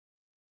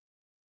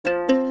Today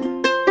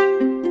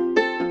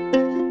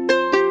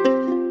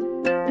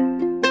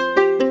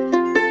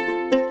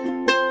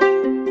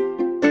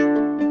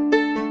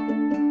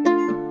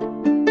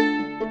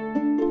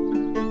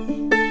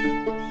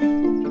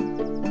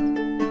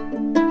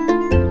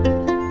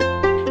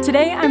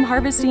I'm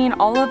harvesting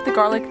all of the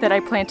garlic that I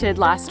planted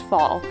last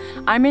fall.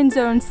 I'm in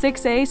zone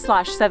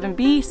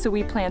 6A/7B, so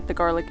we plant the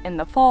garlic in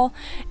the fall.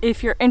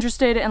 If you're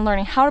interested in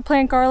learning how to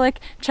plant garlic,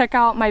 check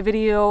out my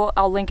video,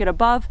 I'll link it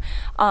above.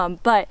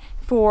 But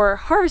for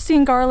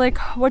harvesting garlic,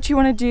 what you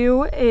want to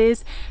do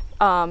is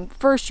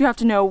first you have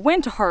to know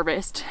when to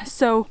harvest.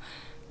 So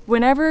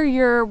whenever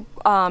you're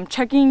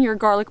checking your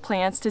garlic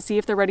plants to see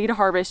if they're ready to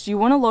harvest, you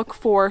want to look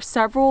for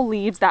several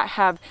leaves that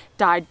have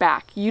died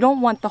back. You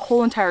don't want the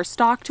whole entire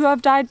stalk to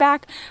have died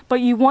back, but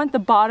you want the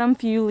bottom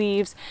few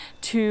leaves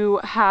to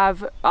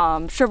have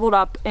shriveled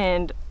up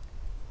and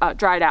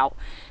dried out.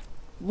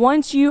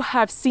 Once you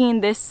have seen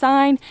this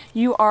sign,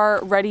 you are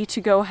ready to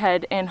go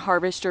ahead and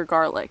harvest your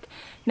garlic.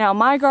 Now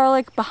my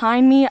garlic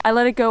behind me, I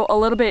let it go a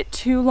little bit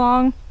too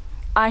long.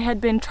 I had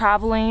been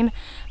traveling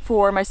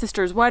for my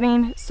sister's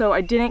wedding, so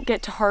I didn't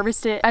get to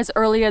harvest it as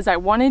early as I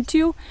wanted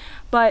to,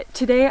 but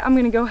today I'm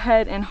going to go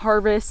ahead and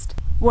harvest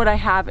what I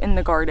have in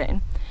the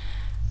garden.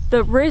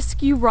 The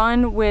risk you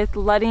run with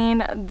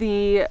letting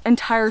the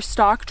entire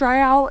stalk dry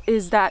out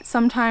is that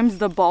sometimes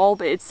the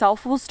bulb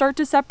itself will start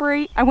to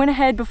separate. I went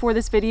ahead before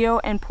this video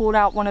and pulled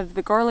out one of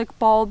the garlic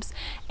bulbs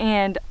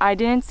and I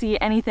didn't see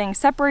anything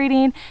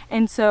separating,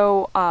 and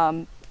so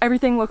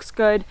everything looks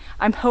good.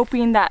 I'm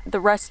hoping that the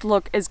rest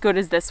look as good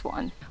as this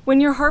one. When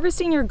you're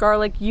harvesting your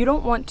garlic, you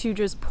don't want to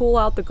just pull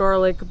out the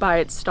garlic by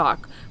its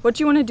stalk. What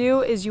you want to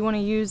do is you want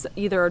to use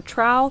either a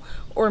trowel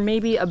or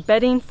maybe a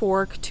bedding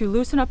fork to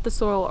loosen up the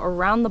soil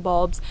around the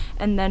bulbs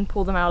and then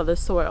pull them out of the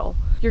soil.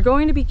 You're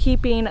going to be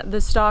keeping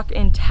the stalk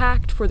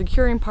intact for the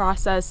curing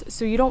process,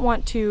 so you don't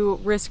want to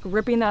risk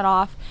ripping that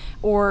off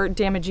or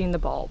damaging the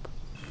bulb.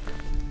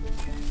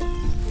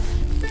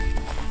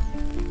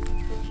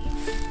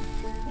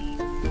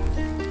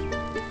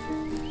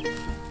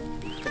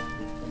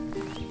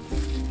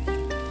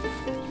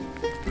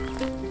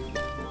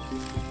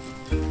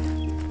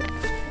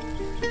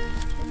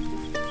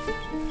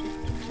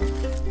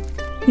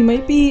 You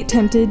might be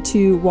tempted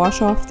to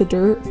wash off the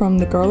dirt from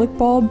the garlic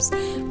bulbs,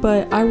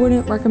 but I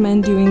wouldn't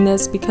recommend doing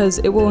this because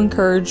it will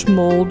encourage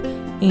mold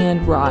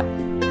and rot.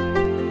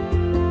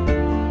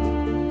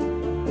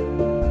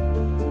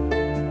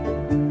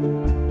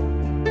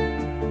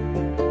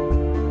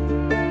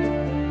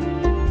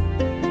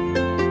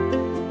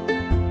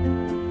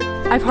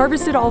 I've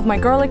harvested all of my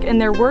garlic and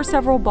there were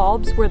several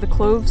bulbs where the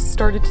cloves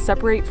started to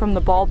separate from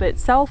the bulb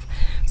itself.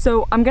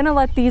 So I'm gonna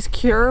let these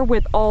cure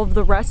with all of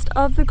the rest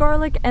of the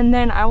garlic and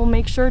then I will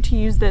make sure to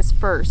use this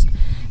first.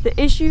 The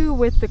issue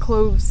with the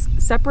cloves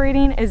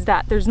separating is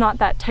that there's not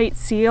that tight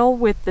seal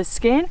with the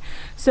skin.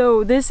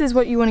 So this is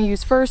what you wanna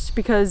use first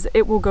because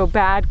it will go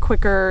bad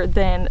quicker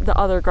than the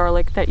other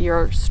garlic that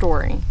you're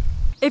storing.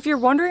 If you're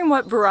wondering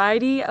what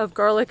variety of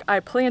garlic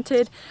I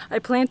planted a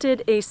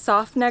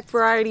softneck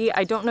variety.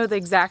 I don't know the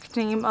exact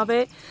name of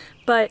it,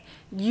 but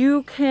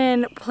you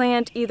can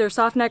plant either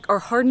softneck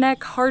or hardneck.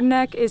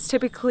 Hardneck is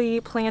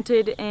typically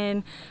planted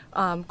in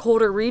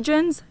colder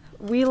regions.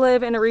 We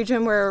live in a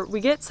region where we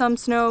get some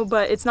snow,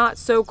 but it's not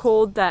so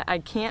cold that I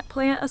can't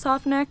plant a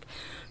softneck.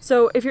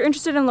 So if you're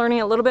interested in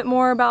learning a little bit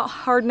more about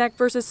hardneck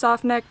versus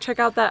softneck, check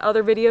out that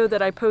other video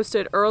that I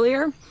posted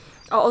earlier.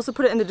 I'll also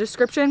put it in the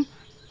description.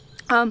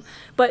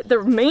 But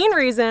the main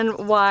reason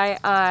why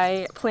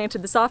I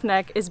planted the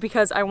softneck is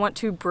because I want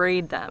to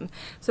braid them.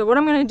 So what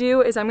I'm going to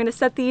do is I'm going to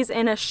set these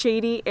in a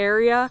shady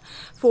area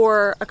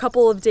for a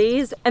couple of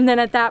days, and then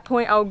at that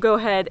point I'll go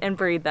ahead and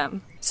braid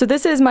them. So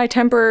this is my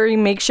temporary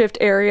makeshift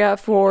area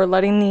for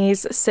letting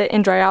these sit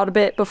and dry out a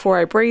bit before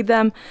I braid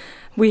them.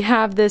 We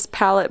have this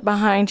pallet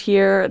behind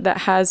here that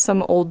has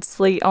some old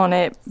slate on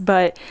it,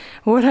 but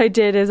what I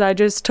did is I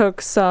just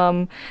took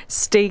some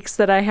stakes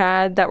that I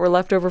had that were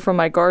left over from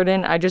my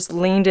garden. I just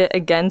leaned it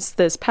against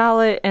this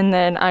pallet and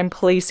then I'm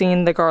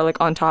placing the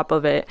garlic on top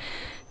of it.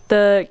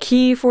 The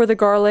key for the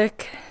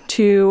garlic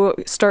to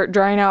start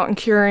drying out and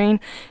curing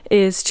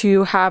is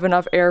to have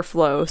enough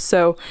airflow.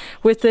 So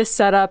with this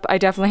setup, I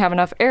definitely have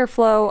enough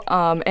airflow,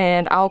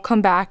 and I'll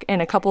come back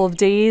in a couple of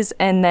days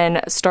and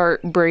then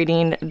start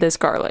braiding this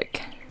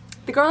garlic.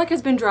 The garlic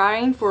has been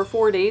drying for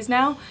 4 days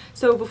now,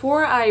 so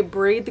before I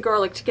braid the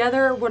garlic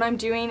together, what I'm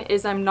doing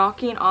is I'm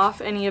knocking off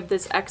any of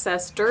this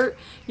excess dirt.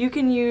 You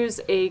can use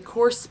a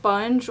coarse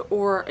sponge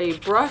or a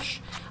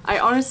brush. I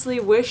honestly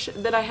wish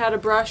that I had a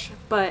brush,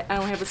 but I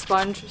only have a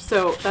sponge,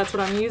 so that's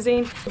what I'm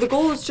using. The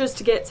goal is just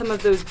to get some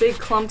of those big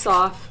clumps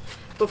off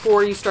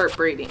before you start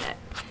braiding it.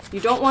 You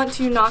don't want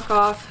to knock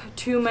off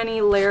too many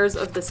layers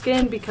of the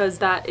skin because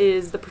that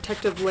is the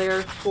protective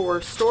layer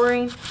for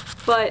storing,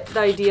 but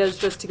the idea is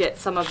just to get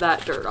some of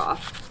that dirt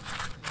off.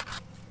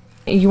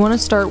 You want to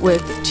start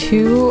with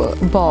 2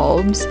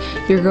 bulbs.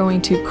 You're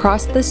going to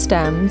cross the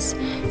stems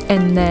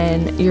and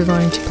then you're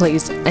going to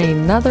place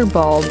another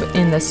bulb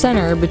in the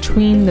center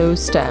between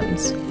those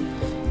stems.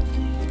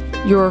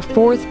 Your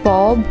fourth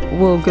bulb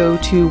will go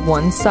to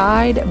one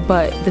side,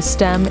 but the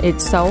stem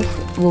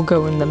itself will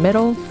go in the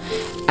middle.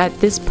 At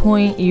this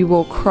point, you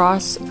will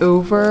cross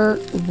over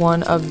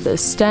one of the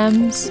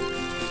stems.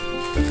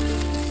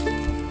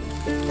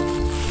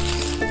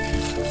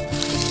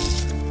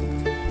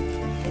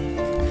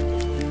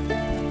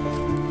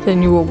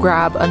 Then you will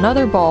grab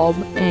another bulb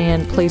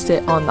and place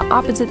it on the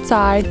opposite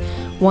side,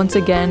 once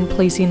again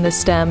placing the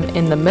stem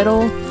in the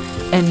middle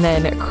and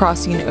then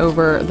crossing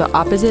over the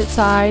opposite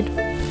side.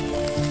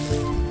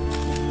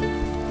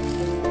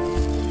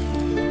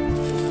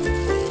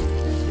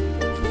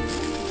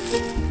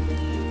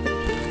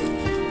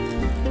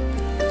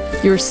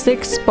 Your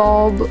sixth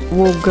bulb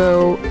will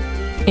go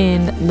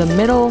in the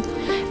middle,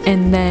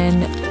 and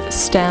then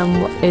stem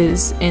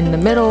is in the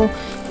middle,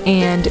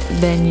 and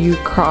then you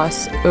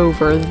cross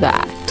over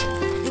that.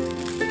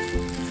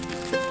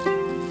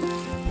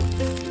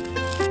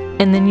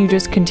 And then you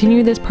just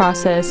continue this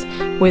process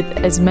with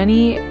as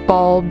many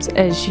bulbs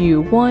as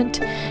you want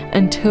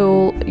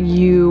until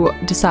you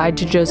decide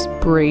to just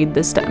braid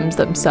the stems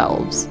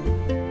themselves.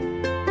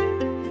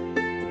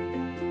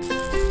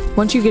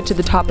 Once you get to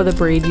the top of the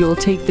braid, you will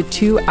take the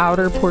two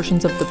outer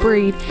portions of the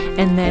braid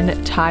and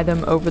then tie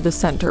them over the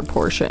center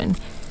portion.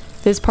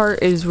 This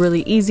part is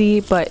really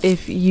easy, but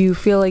if you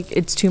feel like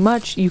it's too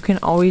much, you can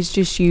always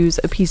just use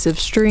a piece of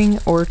string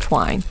or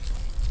twine.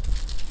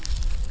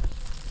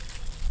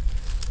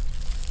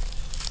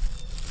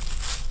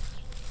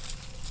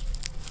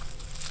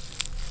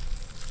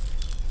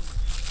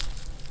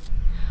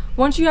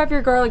 Once you have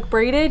your garlic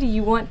braided,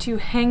 you want to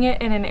hang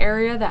it in an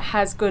area that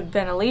has good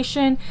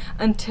ventilation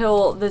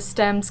until the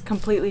stems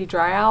completely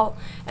dry out.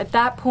 At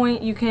that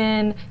point, you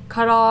can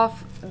cut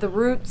off the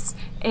roots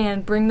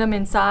and bring them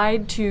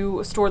inside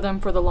to store them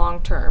for the long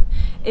term.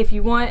 If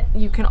you want,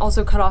 you can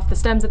also cut off the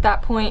stems at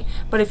that point,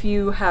 but if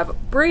you have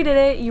braided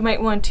it, you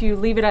might want to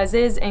leave it as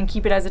is and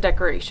keep it as a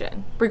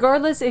decoration.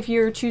 Regardless if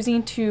you're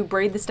choosing to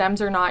braid the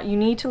stems or not, you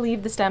need to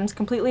leave the stems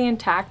completely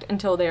intact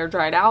until they are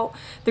dried out.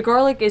 The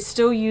garlic is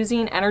still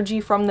using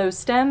energy from those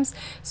stems,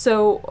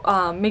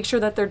 so make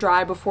sure that they're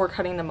dry before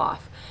cutting them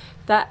off.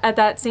 At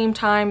that same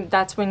time,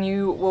 that's when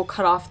you will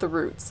cut off the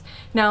roots.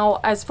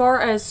 Now, as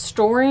far as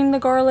storing the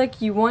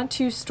garlic, you want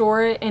to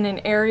store it in an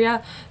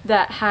area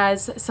that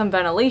has some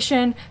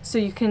ventilation, so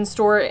you can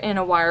store it in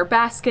a wire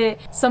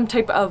basket, some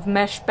type of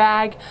mesh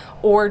bag,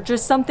 or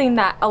just something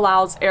that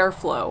allows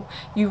airflow.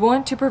 You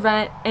want to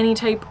prevent any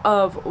type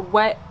of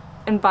wet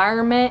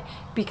environment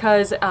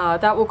because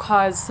that will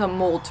cause some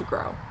mold to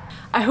grow.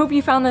 I hope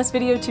you found this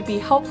video to be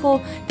helpful.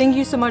 Thank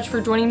you so much for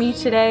joining me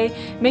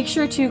today. Make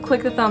sure to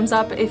click the thumbs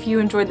up if you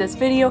enjoyed this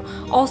video.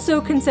 Also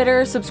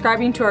consider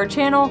subscribing to our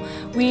channel.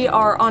 We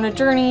are on a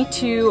journey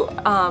to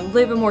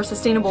live a more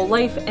sustainable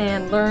life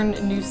and learn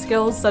new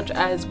skills such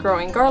as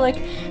growing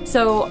garlic.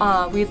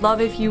 So we'd love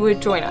if you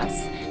would join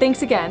us.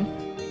 Thanks again.